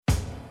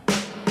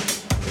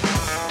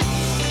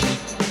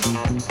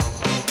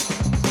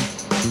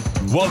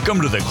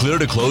Welcome to the Clear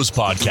to Close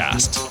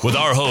podcast with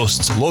our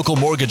hosts, local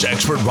mortgage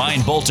expert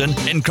Ryan Bolton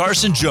and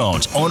Carson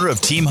Jones, owner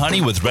of Team Honey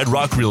with Red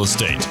Rock Real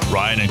Estate.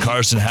 Ryan and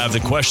Carson have the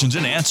questions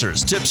and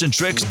answers, tips and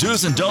tricks,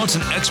 do's and don'ts,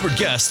 and expert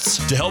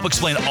guests to help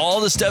explain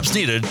all the steps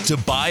needed to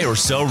buy or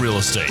sell real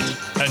estate.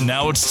 And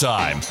now it's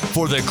time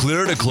for the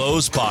Clear to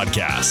Close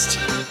podcast.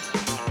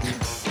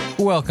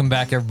 Welcome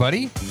back,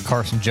 everybody.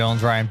 Carson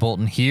Jones, Ryan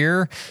Bolton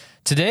here.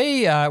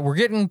 Today, we're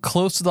getting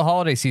close to the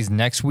holiday season.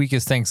 Next week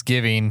is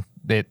Thanksgiving.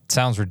 It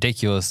sounds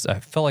ridiculous.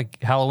 I feel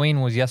like Halloween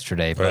was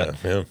yesterday, but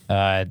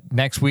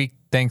next week,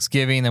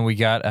 Thanksgiving, then we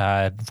got,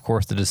 of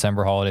course, the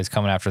December holidays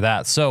coming after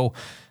that. So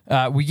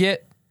we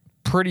get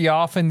pretty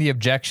often the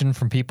objection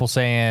from people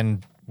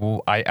saying,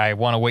 well, I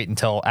want to wait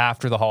until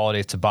after the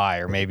holidays to buy,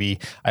 or maybe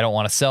I don't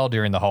want to sell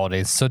during the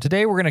holidays. So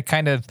today we're going to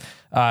kind of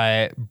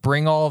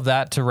bring all of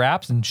that to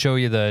wraps and show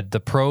you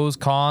the pros,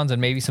 cons, and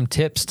maybe some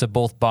tips to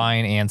both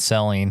buying and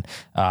selling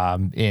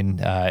in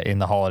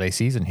the holiday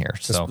season here.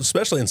 So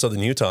especially in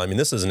southern Utah, I mean,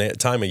 this is a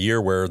time of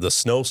year where the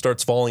snow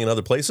starts falling in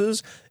other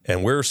places,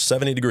 and we're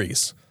 70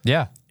 degrees.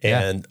 Yeah.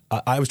 And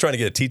I was trying to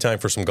get a tee time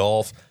for some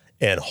golf.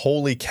 And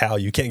holy cow,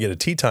 you can't get a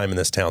tee time in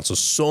this town.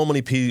 So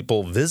many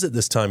people visit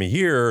this time of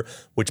year,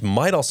 which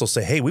might also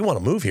say, hey, we want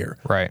to move here.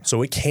 Right.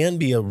 So it can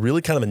be a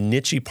really kind of a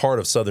niche-y part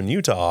of southern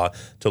Utah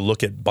to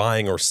look at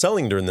buying or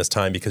selling during this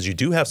time, because you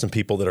do have some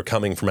people that are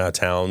coming from out of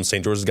town.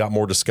 St. George has got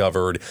more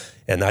discovered.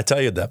 And I tell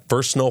you, that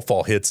first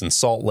snowfall hits in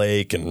Salt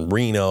Lake and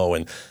Reno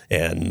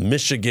and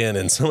Michigan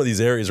and some of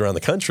these areas around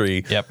the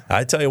country. Yep.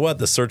 I tell you what,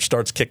 the search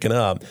starts kicking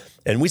up.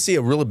 And we see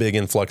a really big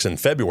influx in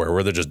February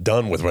where they're just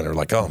done with winter.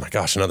 Like, oh my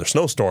gosh, another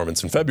snowstorm.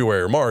 It's in February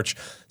or March.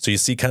 So you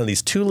see kind of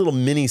these two little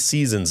mini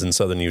seasons in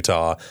southern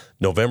Utah.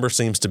 November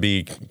seems to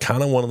be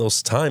kind of one of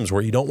those times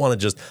where you don't want to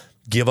just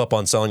give up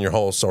on selling your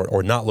house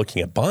or not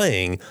looking at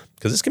buying,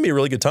 because this can be a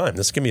really good time.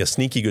 This can be a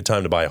sneaky good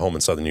time to buy a home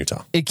in southern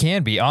Utah. It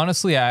can be.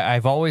 Honestly,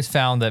 I've always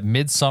found that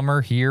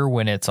midsummer here,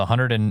 when it's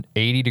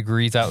 180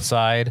 degrees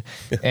outside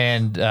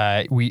and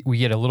we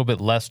get a little bit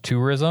less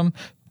tourism.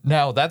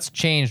 Now, that's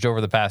changed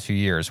over the past few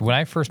years. When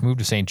I first moved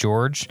to St.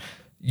 George,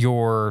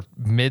 your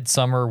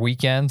midsummer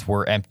weekends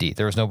were empty.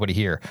 There was nobody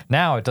here.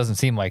 Now it doesn't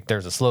seem like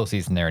there's a slow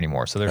season there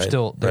anymore. So there's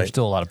still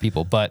a lot of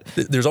people. But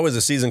there's always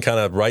a season kind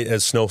of right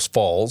as snow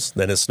falls.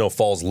 Then as snow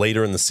falls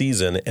later in the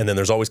season, and then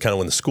there's always kind of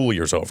when the school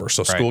year's over.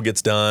 So school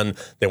gets done,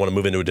 they want to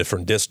move into a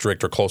different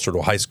district or closer to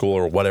a high school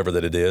or whatever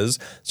that it is.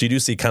 So you do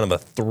see kind of a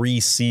 3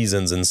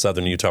 seasons in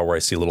southern Utah where I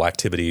see a little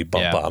activity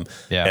bump up.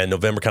 Yeah. And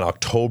November, kind of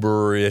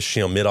October-ish,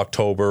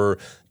 mid-October,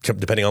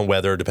 depending on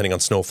weather, depending on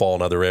snowfall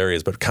in other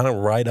areas, but kind of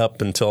right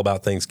up until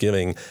about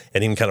Thanksgiving,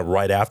 and even kind of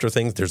right after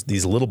things, there's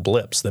these little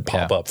blips that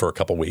pop up for a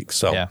couple weeks.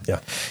 So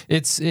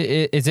it's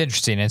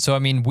interesting. And so, I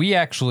mean, we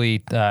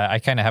actually, I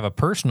kind of have a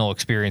personal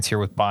experience here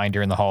with buying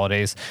during the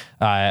holidays.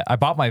 I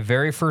bought my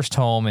very first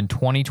home in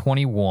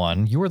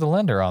 2021. You were the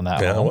lender on that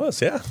one. Yeah, I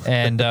was, yeah.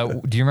 And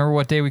do you remember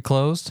what day we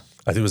closed?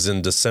 I think it was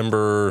in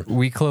December.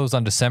 We closed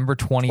on December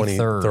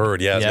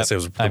 23rd. Yeah. It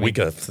was a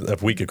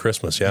week of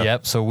Christmas. Yeah.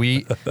 Yep. So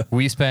we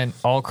spent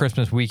all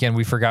Christmas weekend.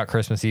 We forgot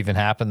Christmas even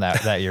happened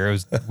that year.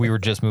 We were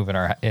just moving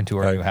into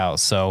our new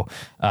house. So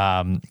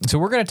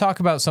we're going to talk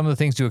about some of the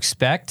things to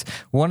expect.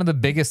 One of the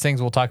biggest things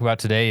we'll talk about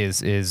today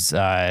is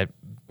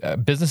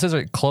businesses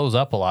close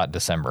up a lot in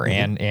December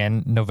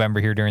and November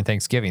here during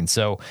Thanksgiving.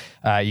 So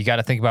you got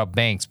to think about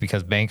banks,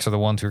 because banks are the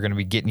ones who are going to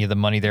be getting you the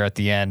money there at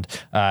the end.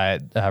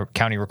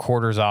 County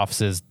recorders'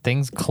 offices,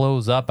 things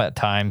close up at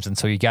times. And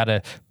so you got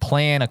to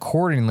plan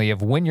accordingly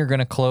of when you're going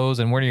to close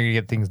and when you're going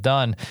to get things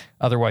done.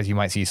 Otherwise, you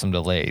might see some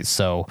delays.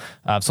 So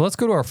let's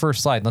go to our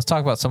first slide. And let's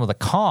talk about some of the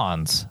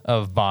cons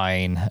of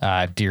buying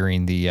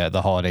during the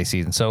holiday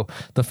season. So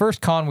the first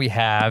con we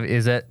have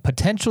is that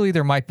potentially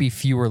there might be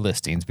fewer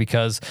listings,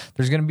 because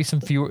there's going to be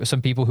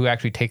some people who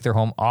actually take their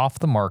home off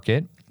the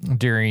market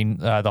during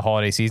the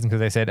holiday season because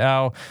they said,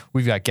 oh,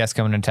 we've got guests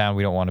coming in town,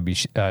 we don't want to be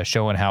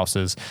showing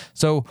houses.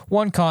 So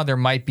one con, there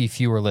might be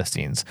fewer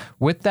listings.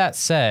 With that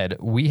said,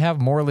 we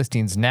have more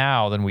listings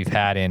now than we've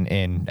had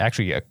in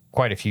actually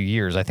quite a few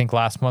years. I think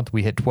last month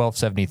we hit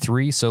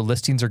 1273, so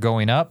listings are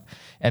going up,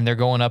 and they're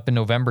going up in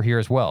November here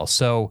as well.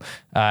 So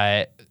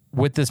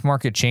with this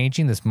market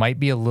changing, this might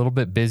be a little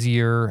bit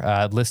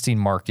busier listing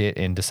market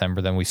in December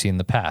than we've seen in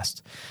the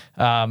past.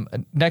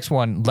 Next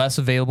one, less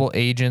available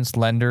agents,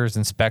 lenders,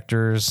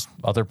 inspectors,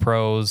 other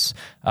pros,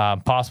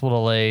 possible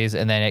delays,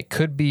 and then it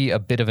could be a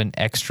bit of an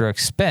extra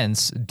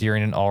expense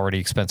during an already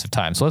expensive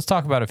time. So let's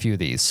talk about a few of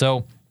these.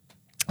 So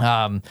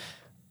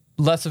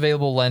less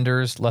available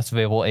lenders, less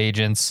available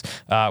agents.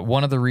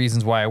 One of the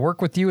reasons why I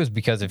work with you is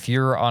because if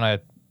you're on a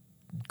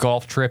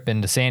golf trip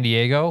into San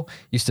Diego,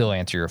 you still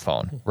answer your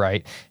phone,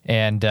 right?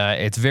 And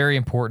it's very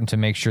important to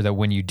make sure that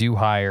when you do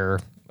hire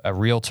a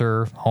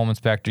realtor, home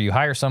inspector, you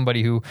hire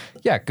somebody who,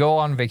 go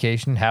on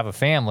vacation, have a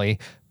family,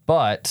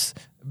 but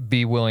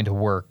be willing to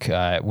work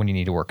when you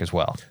need to work as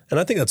well. And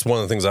I think that's one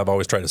of the things I've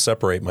always tried to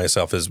separate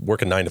myself is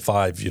working 9 to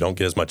 5. You don't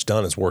get as much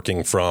done as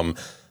working from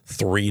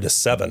 3 to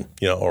 7,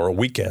 or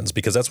weekends,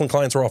 because that's when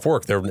clients are off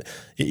work.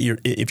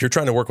 If you're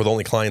trying to work with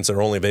only clients that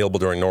are only available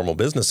during normal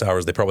business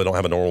hours, they probably don't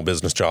have a normal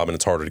business job and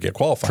it's harder to get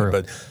qualified. True.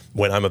 But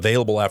when I'm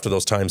available after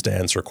those times to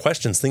answer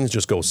questions, things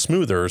just go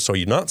smoother. So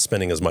you're not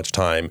spending as much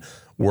time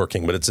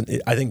working, but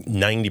I think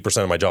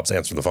 90% of my job is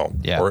answer the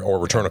phone or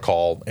return a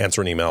call,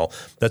 answer an email.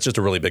 That's just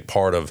a really big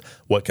part of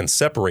what can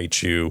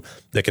separate you,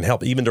 that can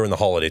help even during the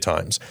holiday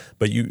times.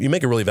 But you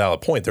make a really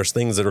valid point. There's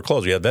things that are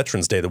closed. You have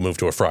Veterans Day that moved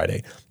to a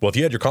Friday. Well, if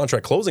you had your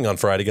contract closing on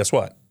Friday, guess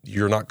what?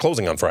 You're not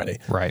closing on Friday.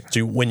 Right.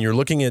 So when you're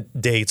looking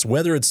at dates,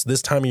 whether it's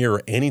this time of year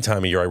or any time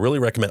of year, I really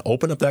recommend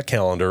open up that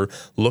calendar,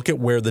 look at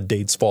where the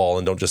dates fall,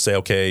 and don't just say,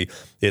 okay,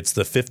 it's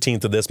the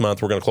 15th of this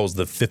month, we're going to close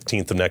the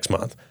 15th of next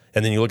month.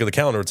 And then you look at the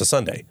calendar, it's a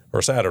Sunday or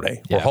a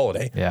Saturday or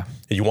holiday. Yeah.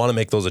 And you want to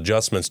make those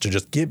adjustments to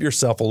just give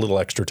yourself a little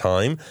extra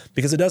time,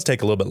 because it does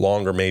take a little bit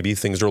longer. Maybe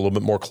things are a little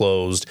bit more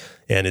closed,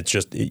 and it's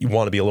just, you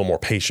want to be a little more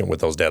patient with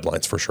those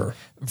deadlines for sure.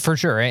 For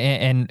sure.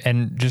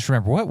 And just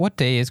remember, what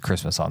day is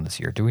Christmas on this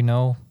year? Do we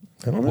know?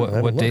 I don't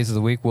know. What days of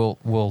the week?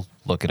 We'll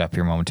look it up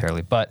here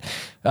momentarily. But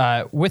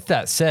with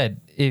that said,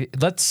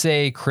 let's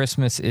say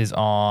Christmas is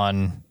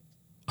on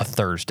a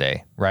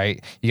Thursday,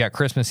 right? You got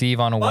Christmas Eve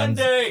on a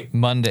Wednesday.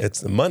 Monday.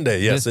 It's a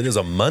Monday. Yes, it is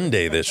a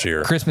Monday this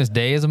year. Christmas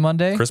Day is a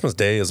Monday? Christmas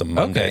Day is a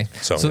Monday.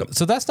 Okay.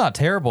 So that's not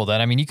terrible then.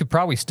 I mean, you could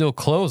probably still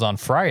close on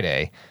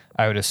Friday,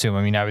 I would assume.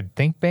 I mean, I would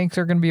think banks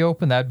are going to be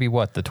open. That'd be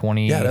what, the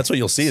 20th? Yeah, that's what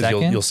you'll see. Is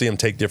you'll see them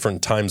take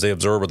different times they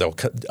observe, or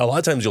a lot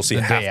of times you'll see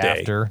a half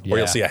day, or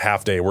you'll see a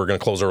half day. We're going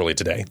to close early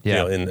today.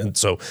 Yeah. And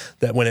so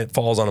that when it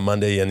falls on a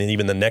Monday, and then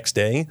even the next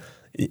day,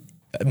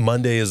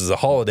 Monday is a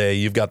holiday.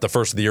 You've got the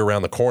first of the year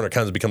around the corner. It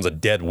kind of becomes a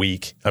dead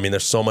week. I mean,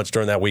 there's so much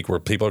during that week where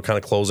people are kind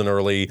of closing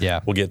early. Yeah.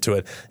 We'll get to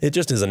it. It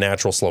just is a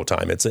natural slow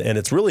time.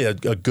 It's really a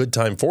good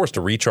time for us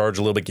to recharge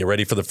a little bit, get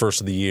ready for the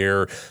first of the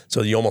year.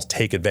 So you almost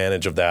take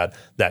advantage of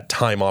that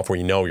time off where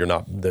you're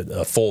not,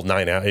 the full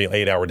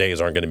 8-hour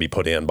days aren't going to be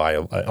put in by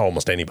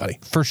almost anybody.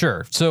 For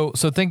sure. So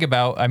think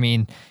about, I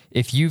mean,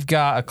 if you've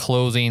got a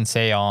closing,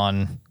 say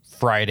on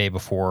Friday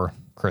before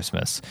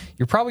Christmas,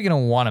 you're probably going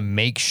to want to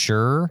make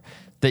sure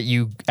that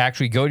you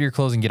actually go to your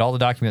closing, get all the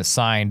documents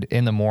signed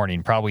in the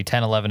morning, probably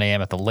 10, 11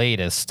 a.m. at the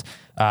latest,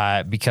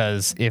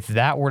 because if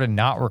that were to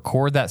not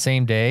record that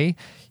same day,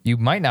 you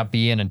might not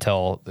be in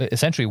until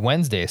essentially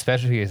Wednesday,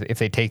 especially if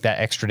they take that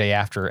extra day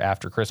after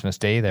Christmas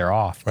Day, they're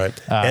off. Right.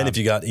 And if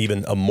you got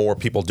even more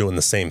people doing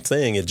the same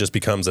thing, it just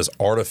becomes this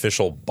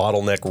artificial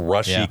bottleneck,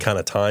 rushy kind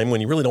of time when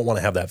you really don't want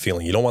to have that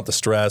feeling. You don't want the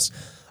stress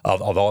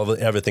of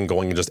everything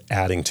going and just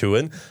adding to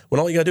it,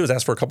 when all you got to do is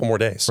ask for a couple more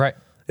days. Right.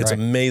 It's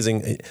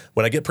amazing.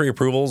 When I get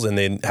pre-approvals and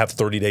they have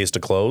 30 days to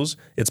close,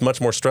 it's much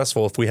more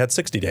stressful if we had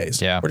 60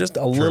 days. Yeah, or just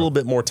a little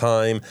bit more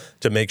time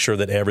to make sure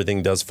that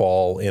everything does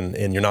fall in,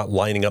 and you're not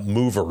lining up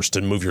movers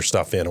to move your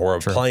stuff in, or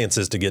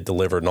appliances to get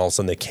delivered and all of a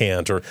sudden they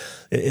can't. Or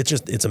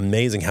it's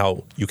amazing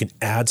how you can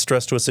add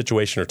stress to a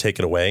situation or take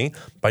it away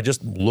by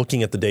just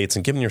looking at the dates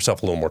and giving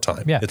yourself a little more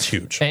time. Yeah. It's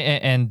huge.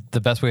 And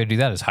the best way to do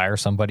that is hire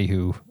somebody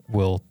who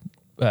will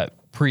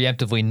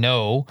preemptively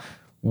know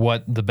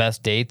what the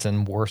best dates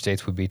and worst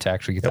dates would be to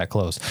actually get that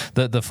close.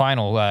 The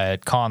final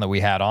con that we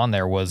had on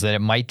there was that it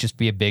might just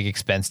be a big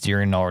expense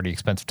during an already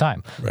expensive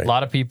time. Right. A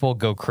lot of people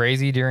go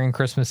crazy during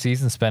Christmas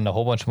season, spend a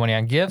whole bunch of money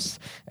on gifts,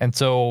 and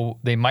so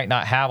they might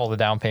not have all the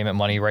down payment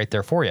money right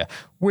there for you.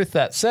 With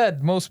that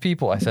said, most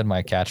people, I said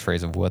my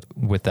catchphrase of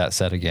with that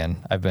said again,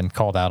 I've been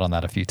called out on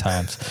that a few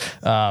times.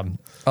 A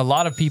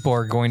lot of people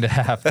are going to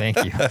have,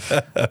 thank you,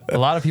 a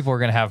lot of people are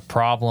going to have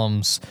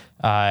problems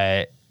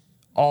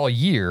all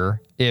year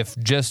if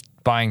just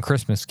buying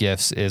Christmas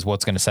gifts is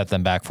what's going to set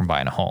them back from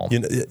buying a home.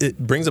 It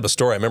brings up a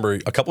story. I remember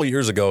a couple of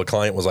years ago, a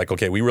client was like,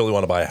 okay, we really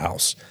want to buy a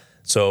house.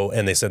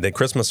 And they said that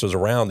Christmas was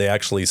around. They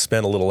actually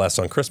spent a little less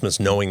on Christmas,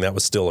 knowing that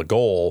was still a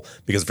goal,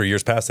 because for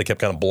years past, they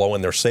kept kind of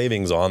blowing their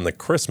savings on the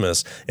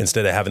Christmas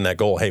instead of having that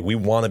goal. Hey, we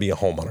want to be a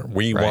homeowner.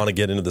 We want to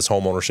get into this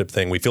home ownership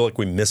thing. We feel like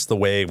we missed the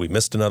wave. We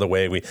missed another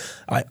wave.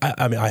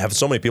 I mean, I have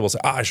so many people say,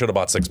 I should have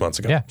bought 6 months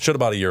ago. Yeah. Should have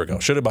bought a year ago.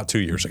 Should have bought 2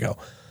 years ago.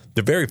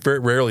 Very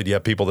rarely do you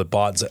have people that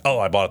bought and say,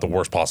 I bought at the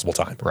worst possible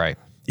time. Right.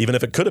 Even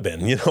if it could have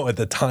been, at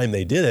the time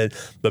they did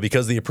it, but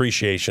because of the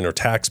appreciation or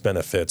tax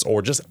benefits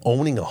or just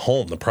owning a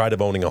home, the pride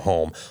of owning a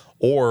home,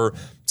 or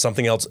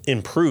something else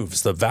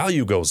improves, the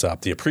value goes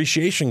up, the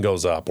appreciation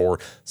goes up, or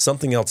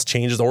something else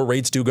changes, or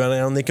rates do go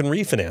down, they can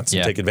refinance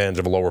and take advantage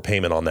of a lower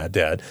payment on that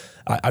debt.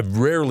 I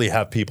rarely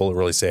have people that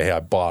really say, hey,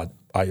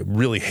 I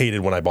really hated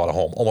when I bought a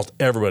home. Almost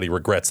everybody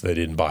regrets they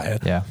didn't buy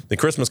it. Yeah. Then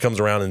Christmas comes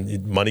around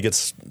and money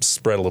gets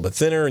spread a little bit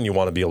thinner and you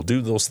want to be able to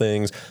do those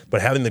things.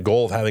 But having the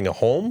goal of having a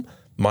home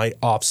might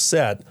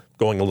offset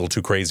going a little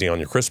too crazy on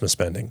your Christmas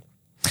spending.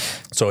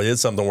 So it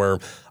is something where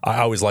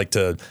I always like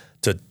to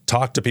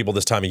talk to people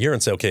this time of year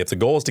and say, okay, if the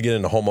goal is to get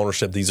into home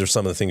ownership, these are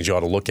some of the things you ought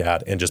to look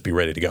at and just be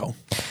ready to go.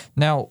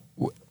 Now,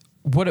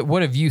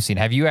 what have you seen?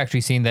 Have you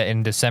actually seen that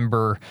in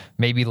December,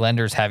 maybe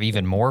lenders have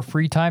even more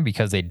free time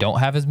because they don't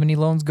have as many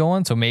loans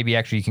going? So maybe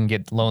actually you can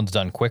get loans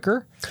done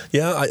quicker?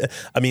 Yeah,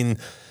 I mean,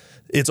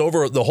 It's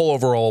over. The whole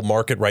overall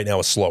market right now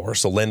is slower.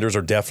 So lenders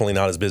are definitely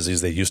not as busy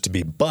as they used to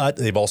be, but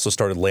they've also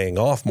started laying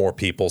off more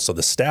people. So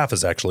the staff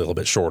is actually a little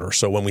bit shorter.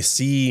 So when we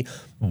see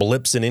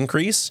blips in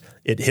increase,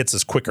 it hits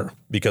us quicker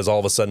because all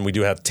of a sudden we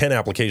do have 10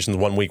 applications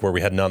one week where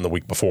we had none the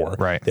week before.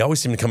 Right. They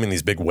always seem to come in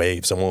these big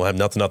waves, and we'll have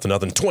nothing,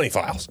 20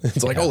 files.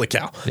 It's like, holy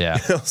cow. Yeah.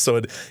 So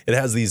it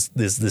has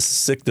this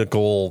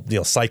cyclical,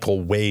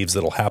 cycle waves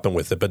that'll happen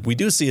with it. But we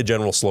do see a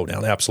general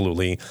slowdown,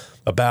 absolutely.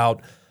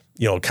 About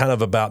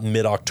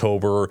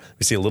mid-October,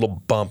 we see a little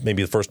bump,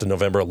 maybe the 1st of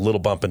November, a little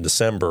bump in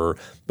December.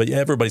 But yeah,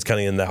 everybody's kind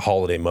of in that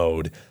holiday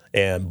mode.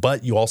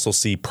 But you also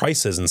see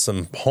prices and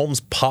some homes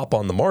pop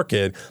on the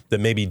market that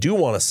maybe do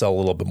want to sell a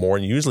little bit more,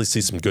 and you usually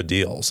see some good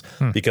deals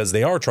because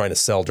they are trying to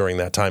sell during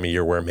that time of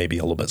year where it may be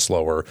a little bit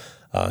slower.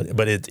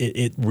 But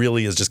it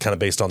really is just kind of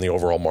based on the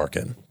overall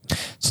market.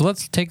 So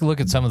let's take a look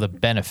at some of the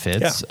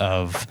benefits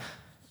of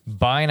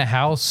buying a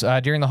house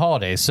during the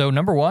holidays. So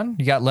number one,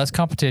 you got less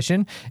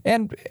competition.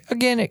 And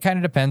again, it kind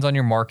of depends on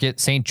your market.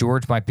 St.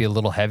 George might be a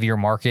little heavier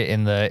market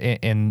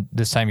in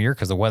this time of year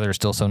because the weather is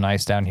still so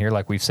nice down here,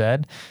 like we've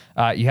said.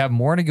 You have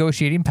more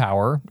negotiating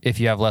power. If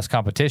you have less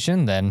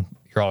competition, then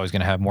you're always going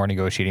to have more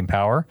negotiating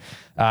power.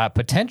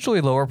 Potentially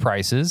lower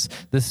prices.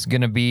 This is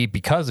going to be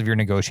because of your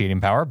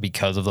negotiating power,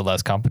 because of the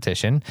less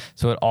competition.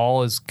 So it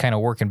all is kind of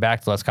working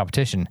back to less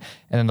competition.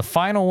 And then the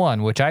final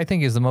one, which I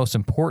think is the most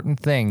important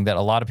thing that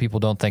a lot of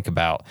people don't think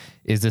about,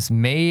 is this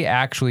may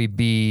actually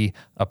be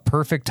a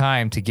perfect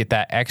time to get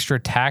that extra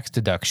tax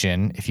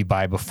deduction if you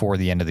buy before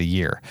the end of the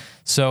year.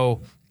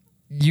 So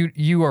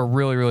you are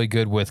really, really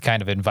good with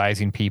kind of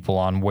advising people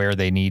on where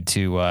they need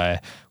to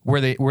where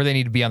they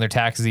need to be on their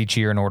taxes each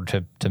year in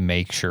order to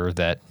make sure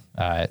that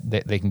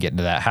they can get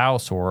into that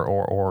house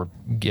or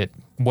get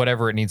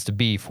whatever it needs to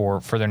be for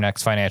their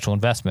next financial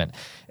investment.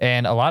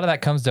 And a lot of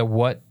that comes to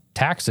what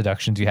tax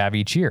deductions you have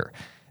each year.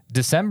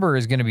 December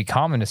is going to be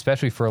common,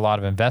 especially for a lot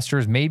of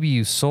investors. Maybe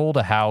you sold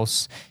a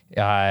house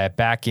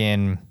back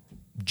in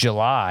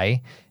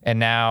July, and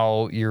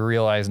now you're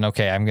realizing,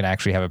 okay, I'm going to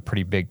actually have a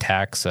pretty big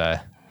tax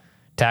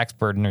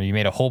burden, or you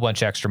made a whole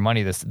bunch of extra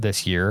money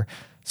this year,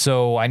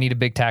 so I need a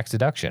big tax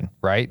deduction,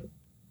 right?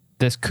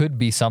 This could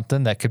be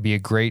something that could be a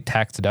great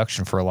tax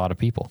deduction for a lot of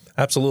people.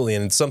 Absolutely.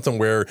 And it's something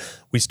where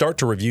we start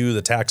to review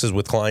the taxes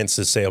with clients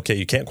to say, okay,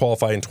 you can't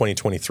qualify in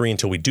 2023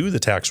 until we do the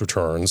tax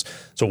returns.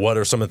 So what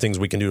are some of the things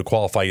we can do to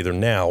qualify either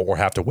now or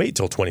have to wait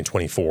till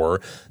 2024?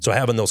 So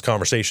having those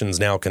conversations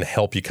now can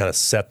help you kind of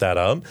set that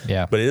up.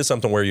 Yeah. But it is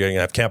something where you're going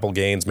to have capital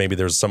gains. Maybe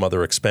there's some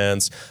other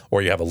expense,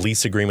 or you have a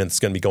lease agreement that's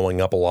going to be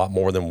going up a lot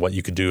more than what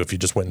you could do if you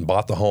just went and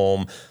bought the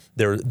home.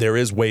 There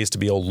is ways to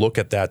be able to look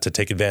at that to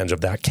take advantage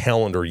of that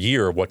calendar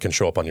year of what can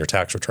show up on your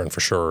tax return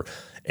for sure,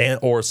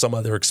 or some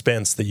other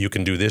expense that you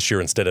can do this year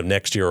instead of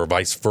next year, or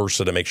vice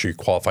versa, to make sure you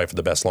qualify for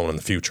the best loan in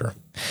the future.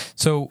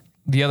 So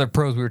the other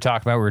pros we were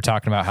talking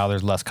about how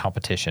there's less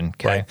competition.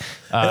 Okay, right.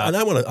 And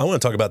I want to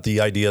talk about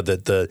the idea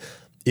that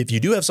if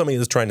you do have somebody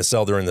that's trying to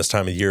sell during this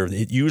time of year,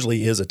 it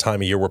usually is a time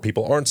of year where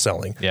people aren't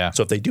selling. Yeah.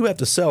 So if they do have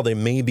to sell, they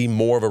may be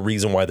more of a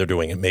reason why they're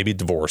doing it. Maybe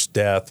divorce,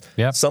 death,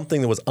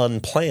 something that was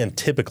unplanned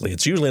typically.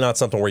 It's usually not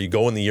something where you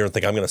go in the year and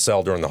think, I'm going to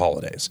sell during the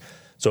holidays.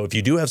 So if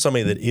you do have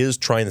somebody that is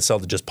trying to sell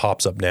that just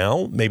pops up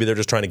now, maybe they're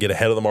just trying to get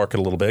ahead of the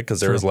market a little bit because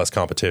there is less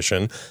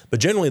competition.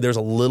 But generally, there's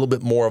a little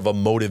bit more of a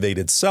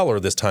motivated seller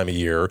this time of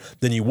year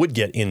than you would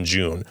get in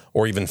June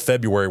or even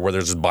February, where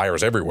there's just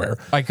buyers everywhere.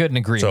 I couldn't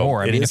agree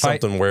more. It is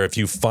something where if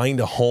you find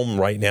a home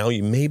right now,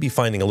 you may be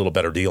finding a little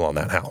better deal on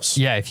that house.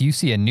 Yeah, if you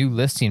see a new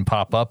listing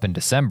pop up in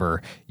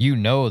December, you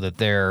know that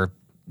they're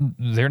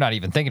not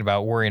even thinking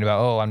about worrying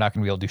about, I'm not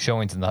going to be able to do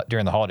showings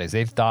during the holidays.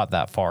 They've thought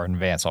that far in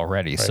advance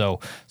already. Right.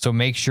 So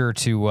make sure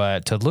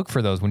to look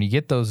for those. When you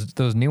get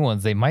those new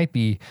ones, they might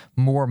be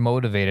more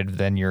motivated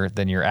than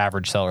your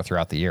average seller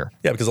throughout the year.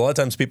 Yeah, because a lot of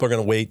times people are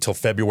going to wait till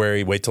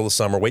February, wait till the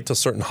summer, wait till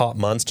certain hot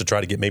months to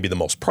try to get maybe the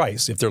most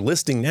price. If they're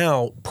listing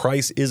now,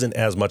 price isn't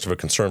as much of a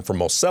concern for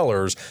most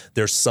sellers.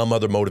 There's some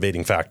other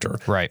motivating factor.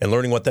 Right. And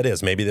learning what that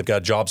is. Maybe they've got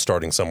a job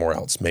starting somewhere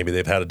else. Maybe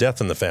they've had a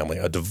death in the family,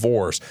 a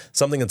divorce,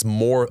 something that's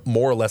more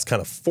or less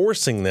kind of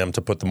forcing them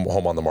to put the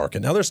home on the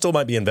market. Now, there still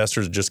might be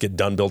investors who just get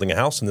done building a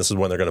house, and this is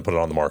when they're going to put it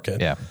on the market.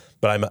 Yeah.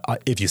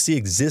 But if you see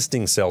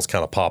existing sales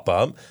kind of pop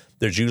up,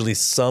 there's usually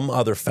some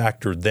other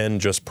factor than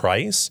just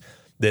price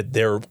that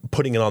they're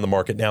putting it on the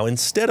market now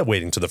instead of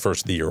waiting to the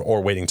first of the year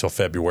or waiting till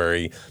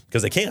February,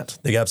 because they can't.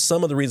 They have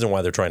some other reason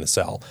why they're trying to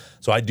sell.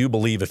 So I do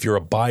believe if you're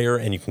a buyer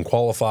and you can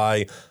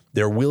qualify,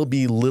 there will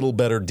be little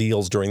better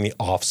deals during the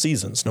off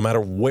seasons, no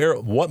matter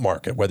what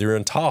market, whether you're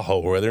in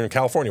Tahoe or whether you're in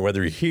California,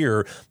 whether you're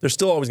here, there's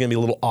still always going to be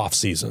little off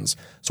seasons.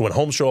 So when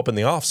homes show up in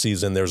the off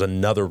season, there's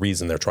another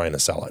reason they're trying to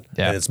sell it.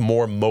 Yeah. And it's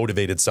more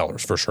motivated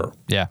sellers for sure.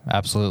 Yeah,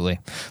 absolutely.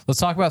 Let's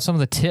talk about some of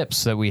the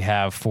tips that we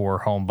have for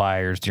home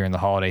buyers during the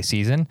holiday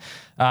season.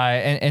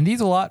 And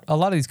these a lot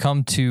of these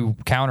come to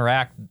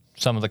counteract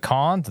some of the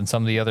cons and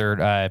some of the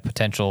other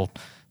potential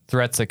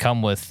threats that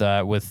come with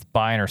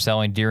buying or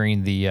selling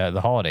during the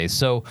holidays.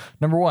 So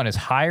number one is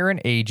hire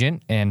an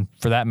agent, and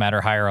for that matter,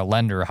 hire a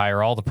lender,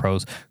 hire all the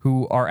pros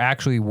who are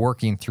actually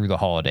working through the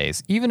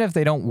holidays, even if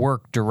they don't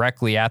work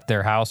directly at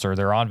their house or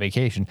they're on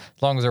vacation,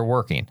 as long as they're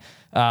working.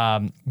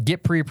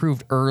 Get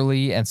pre-approved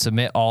early and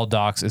submit all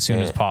docs as soon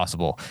as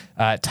possible.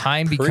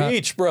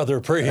 Preach,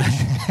 brother, preach.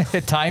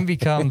 Time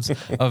becomes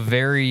a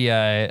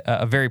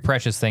very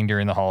precious thing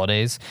during the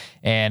holidays,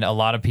 and a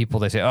lot of people,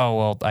 they say, "Oh,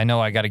 well, I know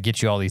I got to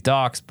get you all these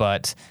docs,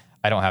 but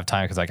I don't have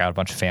time because I got a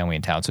bunch of family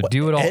in town." So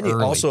do it all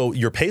early. Also,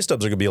 your pay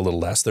stubs are going to be a little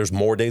less. There's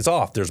more days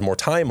off. There's more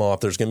time off.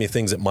 There's going to be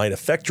things that might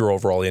affect your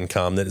overall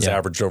income that is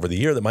averaged over the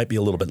year that might be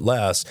a little bit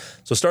less.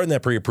 So starting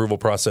that pre-approval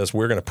process,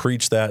 we're going to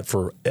preach that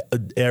for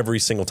every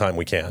single time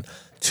we can.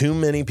 Too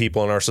many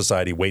people in our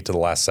society wait to the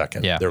last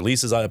second. Yeah. Their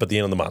lease is up at the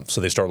end of the month,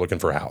 so they start looking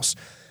for a house.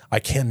 I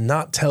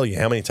cannot tell you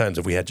how many times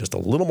if we had just a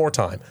little more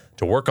time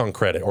to work on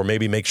credit, or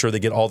maybe make sure they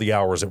get all the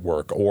hours at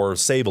work, or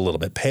save a little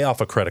bit, pay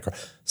off a credit card,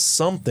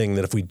 something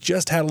that if we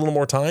just had a little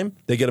more time,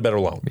 they get a better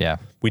loan. Yeah.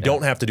 We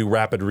don't have to do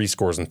rapid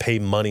rescores and pay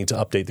money to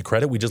update the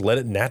credit. We just let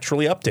it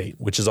naturally update,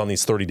 which is on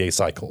these 30-day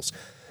cycles.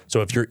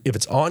 So if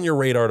it's on your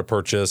radar to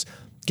purchase,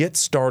 get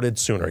started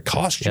sooner. It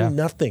costs you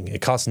nothing. It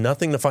costs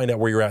nothing to find out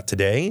where you're at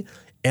today.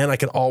 And I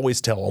can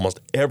always tell almost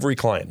every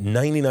client,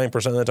 99%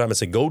 of the time, I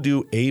say, go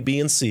do A,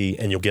 B, and C,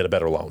 and you'll get a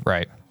better loan.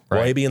 Right.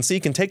 Well, A, B, and C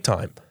can take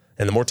time.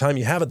 And the more time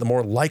you have it, the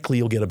more likely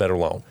you'll get a better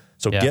loan.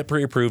 So get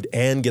pre-approved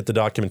and get the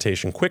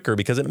documentation quicker,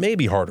 because it may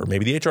be harder.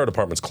 Maybe the HR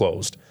department's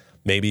closed.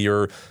 Maybe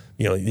if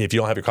you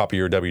don't have your copy of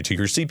your W-2,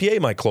 your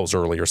CPA might close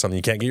early or something.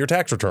 You can't get your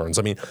tax returns.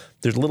 I mean,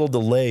 there's little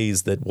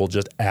delays that will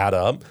just add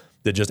up,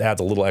 that just adds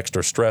a little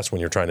extra stress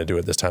when you're trying to do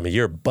it this time of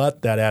year.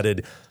 But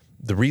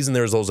the reason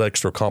there's those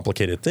extra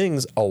complicated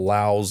things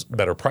allows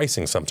better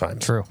pricing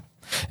sometimes. True.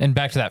 And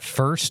back to that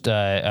first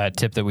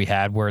tip that we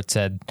had where it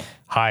said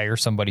hire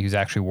somebody who's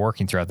actually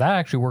working throughout. That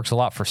actually works a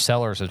lot for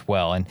sellers as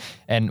well.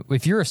 And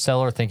if you're a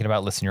seller thinking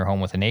about listing your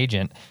home with an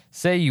agent,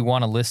 say you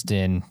want to list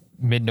in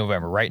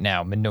mid-November, right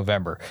now,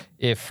 mid-November.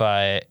 If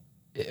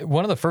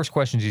one of the first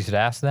questions you should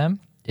ask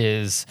them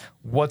is,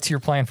 what's your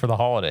plan for the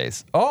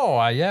holidays?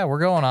 Oh, yeah, we're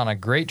going on a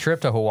great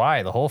trip to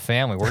Hawaii, the whole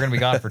family. We're going to be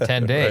gone for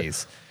 10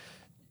 days. Right.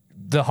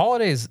 The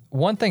holidays,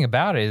 one thing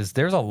about it is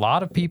there's a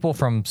lot of people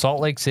from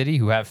Salt Lake City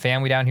who have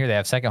family down here. They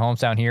have second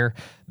homes down here.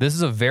 This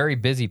is a very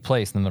busy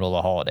place in the middle of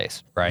the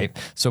holidays, right?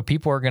 Mm-hmm. So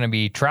people are going to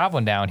be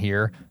traveling down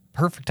here.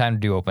 Perfect time to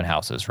do open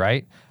houses,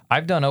 right?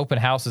 I've done open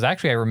houses.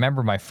 Actually, I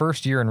remember my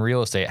first year in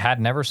real estate. I had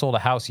never sold a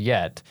house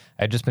yet.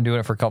 I'd just been doing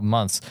it for a couple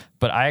months.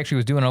 But I actually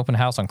was doing an open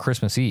house on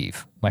Christmas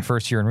Eve, my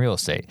first year in real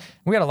estate.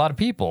 We had a lot of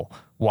people.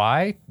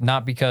 Why?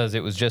 Not because it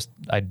was just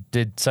I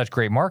did such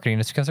great marketing.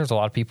 It's because there's a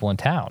lot of people in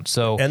town.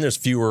 And there's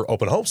fewer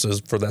open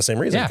houses for that same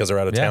reason, because they're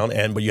out of town.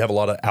 But you have a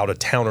lot of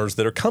out-of-towners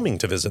that are coming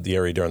to visit the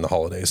area during the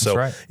holidays.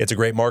 So it's a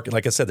great market.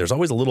 Like I said, there's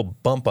always a little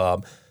bump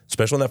up,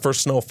 especially when that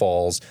first snow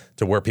falls,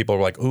 to where people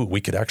are like, ooh,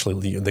 we could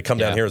actually, they come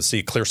down here and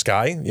see clear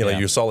sky.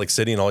 You Salt Lake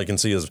City, and all you can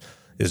see is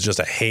just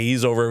a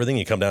haze over everything.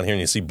 You come down here and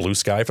you see blue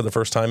sky for the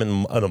first time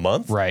in a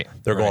month. Right.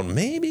 They're going,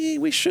 maybe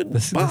we should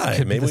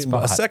buy. Maybe we can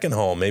buy a second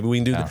home. Maybe we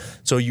can do that.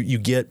 So you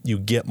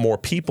get more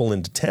people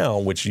into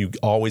town, which you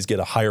always get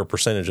a higher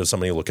percentage of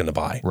somebody looking to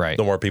buy. Right.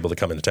 The more people that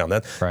come into town.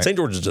 St.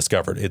 George is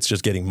discovered. It's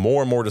just getting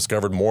more and more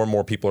discovered. More and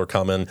more people are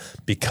coming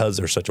because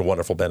there's such a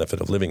wonderful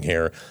benefit of living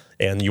here.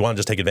 And you want to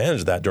just take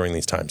advantage of that during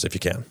these times if you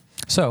can.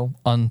 So,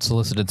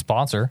 unsolicited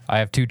sponsor. I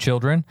have 2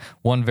 children,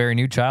 1 very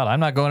new child. I'm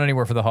not going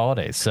anywhere for the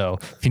holidays. So,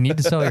 if you need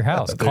to sell your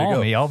house, call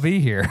me. I'll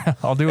be here.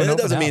 I'll do it. And it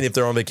doesn't mean if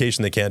they're on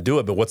vacation they can't do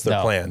it, but what's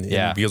their plan?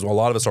 Yeah. Because a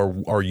lot of us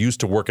are used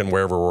to working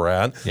wherever we're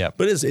at. Yep.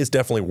 But it's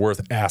definitely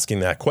worth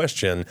asking that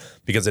question,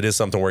 because it is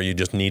something where you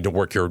just need to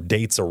work your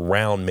dates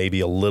around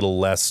maybe a little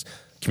less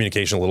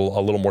communication, a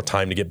little more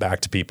time to get back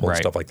to people and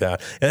stuff like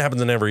that. And it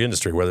happens in every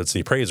industry, whether it's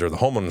the appraiser, the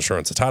homeowner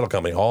insurance, the title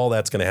company, all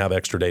that's going to have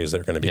extra days that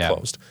are going to be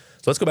closed.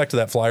 So let's go back to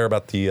that flyer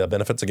about the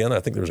benefits again.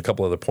 I think there was a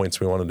couple other points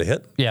we wanted to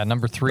hit. Yeah,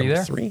 number 3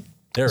 there.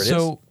 There it is.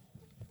 So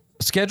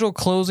schedule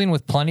closing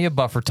with plenty of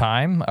buffer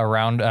time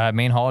around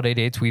main holiday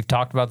dates. We've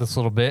talked about this a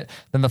little bit.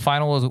 Then the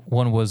final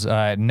one was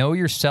know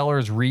your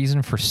seller's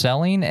reason for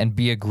selling and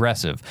be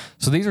aggressive.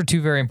 So these are 2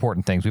 very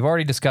important things. We've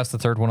already discussed the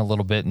third one a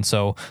little bit, and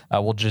so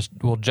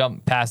we'll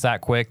jump past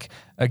that quick.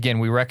 Again,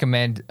 we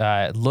recommend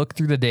look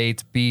through the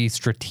dates, be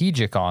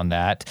strategic on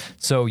that.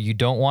 So you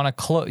don't want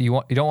to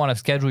you don't want to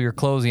schedule your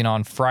closing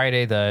on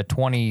Friday the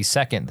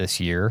 22nd this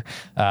year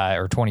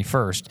or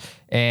 21st,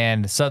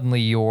 and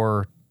suddenly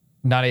you're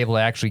not able to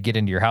actually get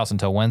into your house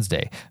until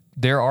Wednesday.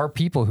 There are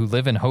people who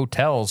live in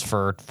hotels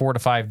for 4 to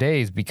 5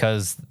 days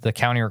because the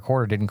county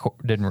recorder didn't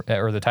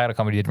or the title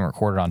company didn't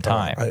record it on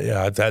time.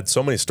 I've had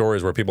so many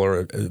stories where people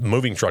are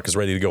moving truck is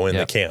ready to go in,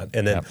 they can't,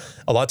 and then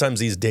a lot of times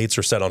these dates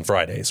are set on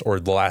Fridays or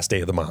the last day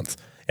of the month.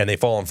 and they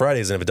fall on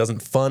Fridays. And if it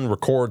doesn't fund,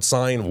 record,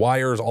 sign,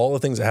 wires, all the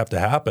things that have to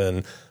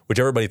happen, which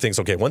everybody thinks,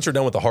 okay, once you're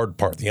done with the hard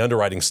part, the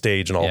underwriting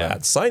stage and all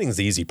that, signing's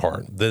the easy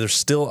part. There's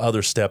still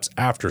other steps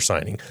after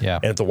signing. Yeah.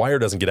 And if the wire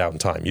doesn't get out in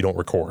time, you don't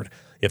record.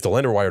 If the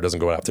lender wire doesn't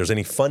go out, if there's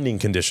any funding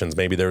conditions,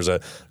 maybe there's a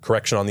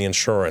correction on the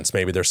insurance,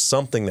 maybe there's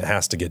something that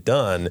has to get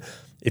done.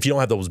 If you don't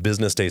have those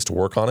business days to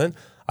work on it,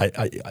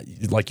 I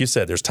like you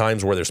said, there's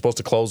times where they're supposed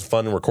to close,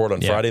 fund, and record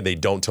on Friday. They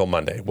don't till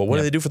Monday. Well, what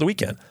do they do for the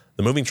weekend?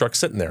 The moving truck's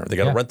sitting there. They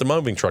got to rent the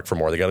moving truck for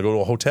more. They got to go to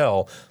a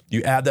hotel.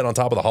 You add that on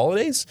top of the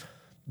holidays.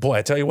 Boy,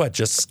 I tell you what,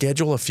 just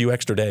schedule a few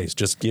extra days.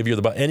 Just give you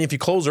and if you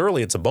close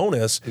early, it's a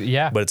bonus.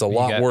 Yeah, but it's a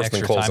lot worse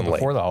than closing late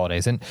before the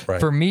holidays. And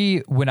for me,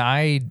 when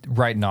I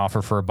write an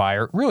offer for a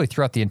buyer, really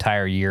throughout the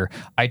entire year,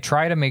 I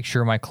try to make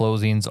sure my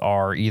closings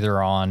are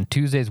either on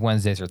Tuesdays,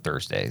 Wednesdays, or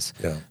Thursdays.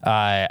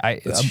 Yeah,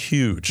 it's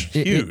huge.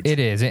 It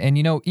is, and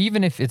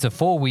even if it's a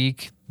full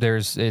week,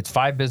 it's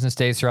 5 business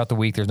days throughout the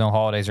week. There's no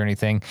holidays or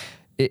anything.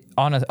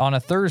 On a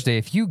Thursday,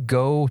 if you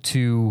go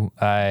to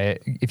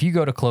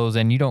close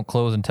and you don't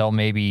close until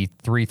maybe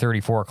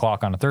 3:30, 4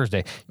 o'clock on a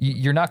Thursday,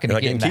 you're not going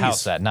to get in the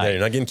house that night. Yeah, you're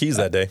not getting keys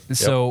that day.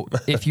 So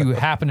if you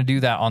happen to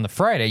do that on the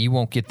Friday, you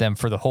won't get them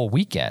for the whole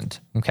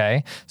weekend.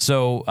 Okay,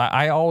 so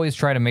I always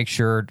try to make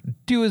sure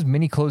do as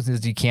many closings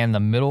as you can in the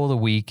middle of the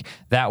week.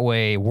 That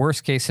way,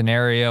 worst case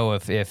scenario,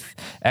 if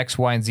X,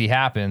 Y, and Z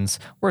happens,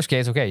 worst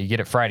case, okay, you get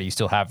it Friday, you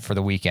still have it for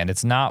the weekend.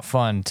 It's not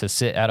fun to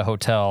sit at a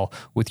hotel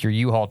with your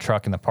U-Haul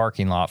truck in the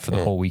parking lot for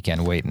the whole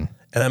weekend waiting.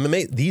 And I'm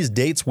amazed. These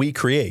dates we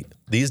create,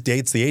 these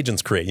dates the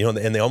agents create,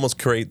 and they almost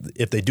create,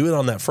 if they do it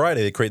on that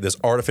Friday, they create this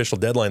artificial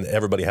deadline that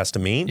everybody has to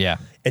meet. Yeah.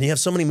 And you have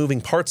so many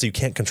moving parts that you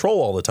can't control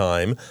all the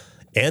time,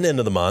 and end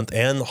of the month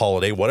and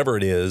holiday, whatever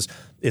it is.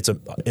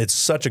 It's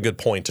such a good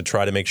point to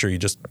try to make sure you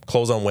just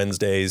close on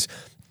Wednesdays.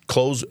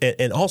 Close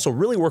and also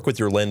really work with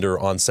your lender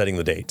on setting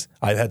the date.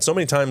 I've had so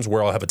many times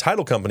where I'll have a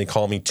title company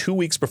call me 2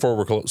 weeks before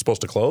we're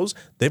supposed to close.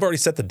 They've already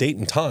set the date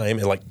and time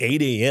at like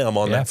 8 a.m.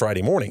 on that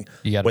Friday morning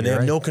when they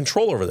have no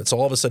control over that. So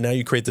all of a sudden now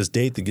you create this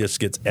date that just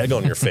gets egg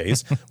on your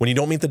face when you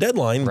don't meet the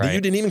deadline that you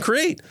didn't even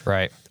create.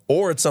 Right.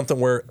 Or it's something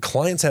where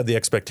clients have the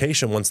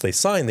expectation once they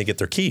sign, they get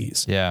their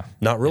keys. Yeah.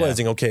 Not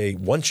realizing, okay,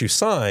 once you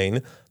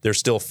sign, there's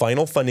still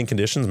final funding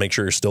conditions. Make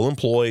sure you're still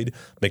employed.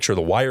 Make sure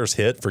the wires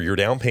hit for your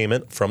down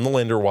payment from the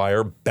lender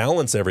wire.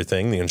 Balance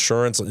everything. The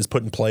insurance is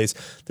put in place.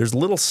 There's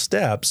little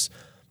steps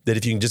that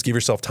if you can just give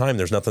yourself time,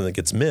 there's nothing that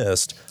gets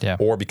missed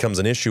or becomes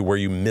an issue where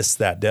you miss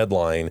that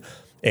deadline.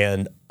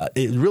 And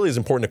it really is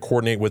important to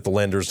coordinate with the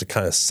lenders to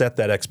kind of set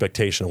that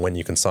expectation of when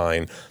you can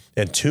sign.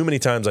 And too many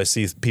times I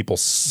see people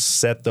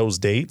set those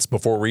dates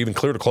before we're even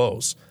clear to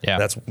close. Yeah.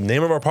 That's the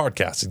name of our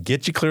podcast.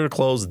 Get you clear to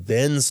close,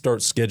 then start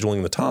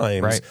scheduling the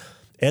times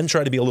and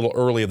try to be a little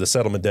early of the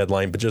settlement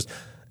deadline. But just,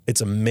 it's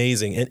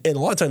amazing. And a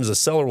lot of times the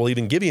seller will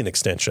even give you an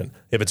extension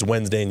if it's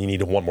Wednesday and you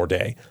need one more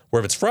day.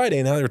 Where if it's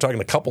Friday, now you're talking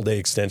a couple day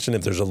extension.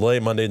 If there's a delay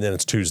Monday, then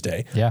it's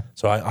Tuesday. Yeah.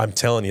 So I'm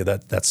telling you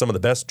that's some of the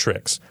best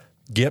tricks.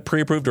 Get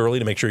pre-approved early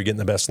to make sure you're getting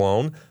the best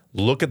loan.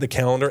 Look at the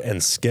calendar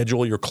and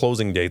schedule your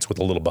closing dates with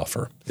a little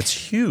buffer. It's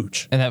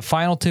huge. And that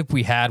final tip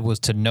we had was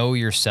to know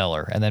your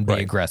seller and then be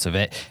aggressive.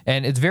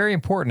 And it's very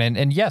important.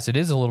 And yes, it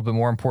is a little bit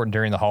more important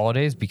during the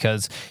holidays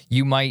because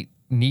you might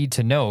need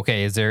to know,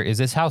 okay, is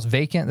this house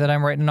vacant that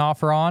I'm writing an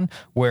offer on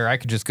where I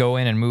could just go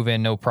in and move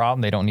in, no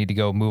problem. They don't need to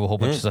go move a whole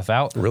bunch of stuff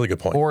out. Really good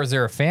point. Or is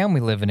there a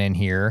family living in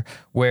here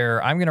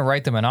where I'm going to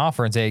write them an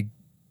offer and say,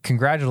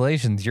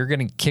 congratulations, you're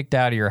getting kicked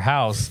out of your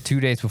house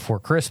 2 days before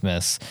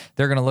Christmas.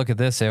 They're going to look at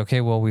this, say,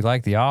 okay, well, we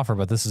like the offer,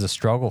 but this is a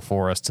struggle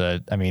for us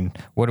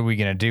what are we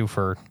going to do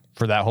for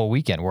that whole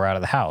weekend? We're out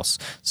of the house.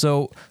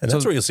 And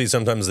that's where you'll see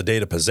sometimes the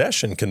date of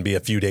possession can be a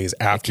few days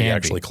after you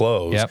actually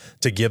close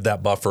to give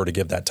that buffer, to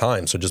give that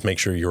time. So just make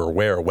sure you're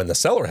aware when the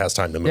seller has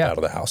time to move out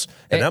of the house.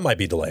 And that might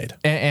be delayed.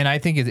 And I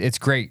think it's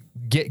great.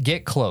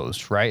 Get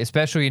closed, right?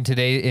 Especially in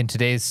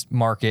today's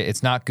market,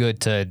 it's not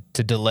good to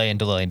delay and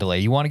delay and delay.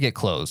 You want to get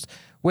closed.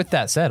 With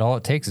that said, all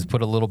it takes is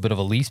put a little bit of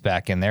a lease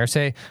back in there.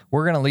 Say,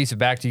 we're going to lease it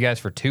back to you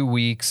guys for 2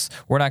 weeks.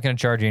 We're not going to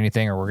charge you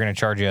anything, or we're going to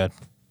charge you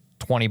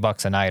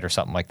 $20 a night or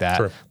something like that.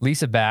 Sure.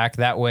 Lease it back.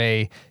 That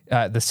way,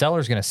 the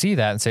seller's going to see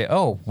that and say,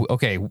 oh,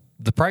 okay,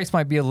 the price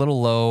might be a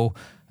little low,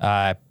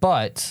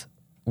 but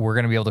we're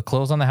going to be able to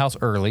close on the house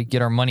early,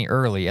 get our money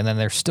early, and then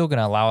they're still going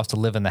to allow us to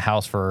live in the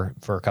house for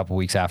a couple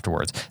weeks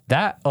afterwards.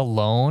 That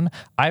alone,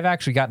 I've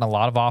actually gotten a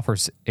lot of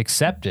offers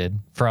accepted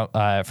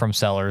from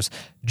sellers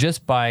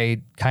just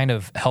by kind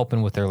of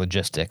helping with their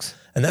logistics.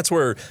 And that's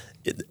where,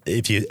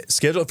 if you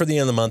schedule it for the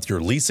end of the month, your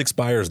lease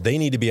expires, they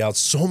need to be out.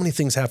 So many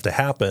things have to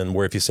happen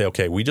where if you say,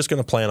 okay, we're just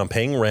going to plan on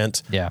paying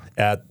rent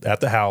at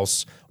the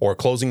house, or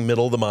closing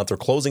middle of the month, or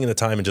closing at a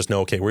time and just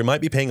know, okay, we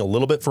might be paying a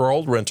little bit for our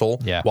old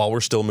rental while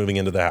we're still moving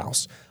into the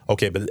house.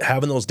 Okay, but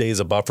having those days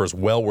of buffer is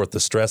well worth the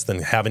stress than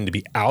having to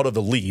be out of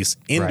the lease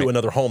into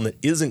another home that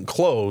isn't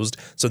closed.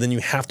 So then you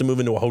have to move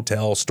into a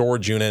hotel,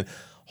 storage unit.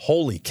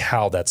 Holy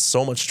cow, that's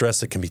so much stress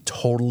that can be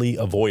totally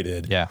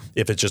avoided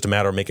if it's just a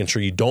matter of making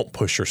sure you don't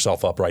push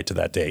yourself up right to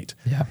that date.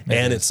 Yeah,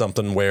 and it's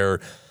something where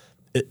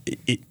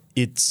if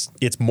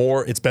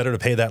it's better to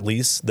pay that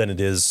lease than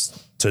it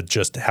is to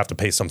just have to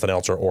pay something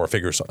else or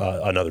figure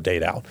another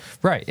date out.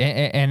 Right.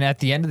 And at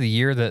the end of the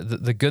year,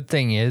 the good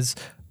thing is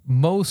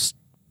most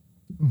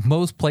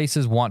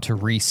places want to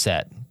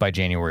reset by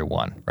January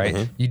 1, right?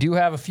 Mm-hmm. You do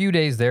have a few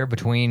days there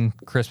between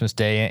Christmas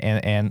Day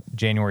and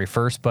January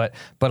 1st, but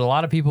a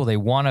lot of people, they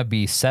want to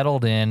be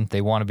settled in.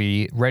 They want to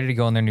be ready to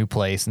go in their new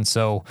place. And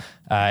so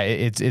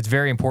it's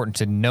very important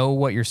to know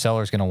what your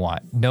seller is going to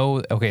want.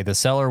 The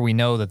seller, we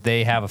know that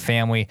they have a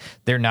family.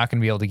 They're not going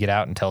to be able to get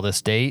out until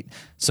this date.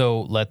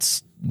 So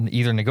let's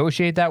either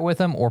negotiate that with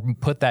them or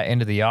put that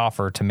into the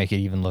offer to make it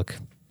even look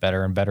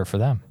better and better for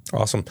them.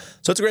 Awesome.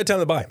 So it's a great time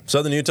to buy.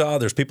 Southern Utah,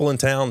 there's people in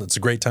town. It's a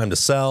great time to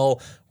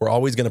sell. We're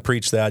always going to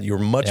preach that. You're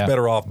much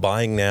better off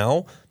buying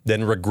now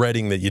than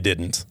regretting that you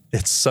didn't.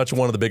 It's such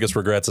one of the biggest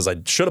regrets is I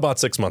should have bought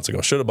 6 months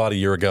ago, should have bought a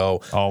year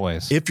ago.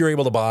 Always. If you're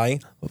able to buy,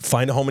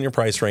 find a home in your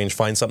price range,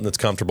 find something that's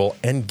comfortable,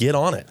 and get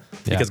on it.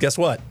 Because guess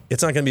what?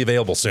 It's not going to be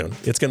available soon.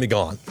 It's going to be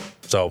gone.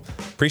 So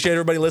appreciate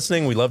everybody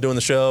listening. We love doing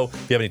the show.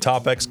 If you have any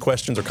topics,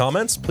 questions, or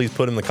comments, please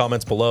put them in the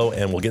comments below,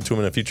 and we'll get to them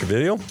in a future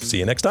video. See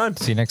you next time.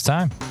 See you next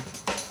time.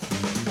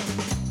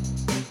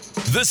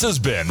 This has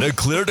been the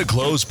Clear to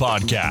Close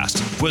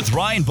podcast with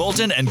Ryan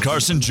Bolton and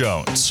Carson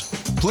Jones.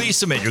 Please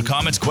submit your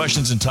comments,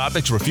 questions, and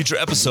topics for future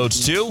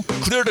episodes to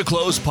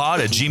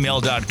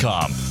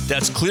cleartoclosepod@gmail.com.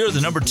 That's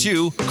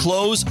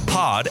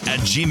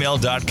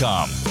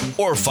cleartoclosepod@gmail.com.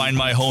 Or find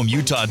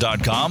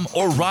myhomeutah.com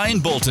or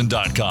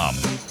ryanbolton.com.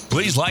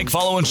 Please like,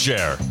 follow, and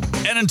share.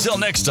 And until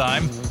next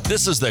time,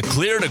 this is the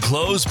Clear to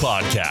Close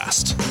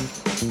podcast.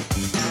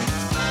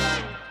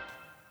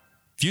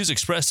 Views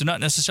expressed do not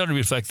necessarily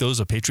reflect those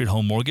of Patriot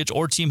Home Mortgage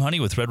or Team Honey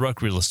with Red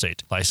Rock Real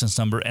Estate. License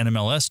number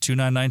NMLS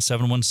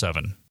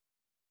 299717.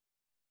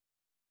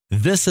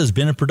 This has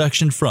been a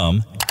production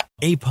from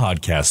a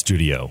podcast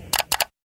studio.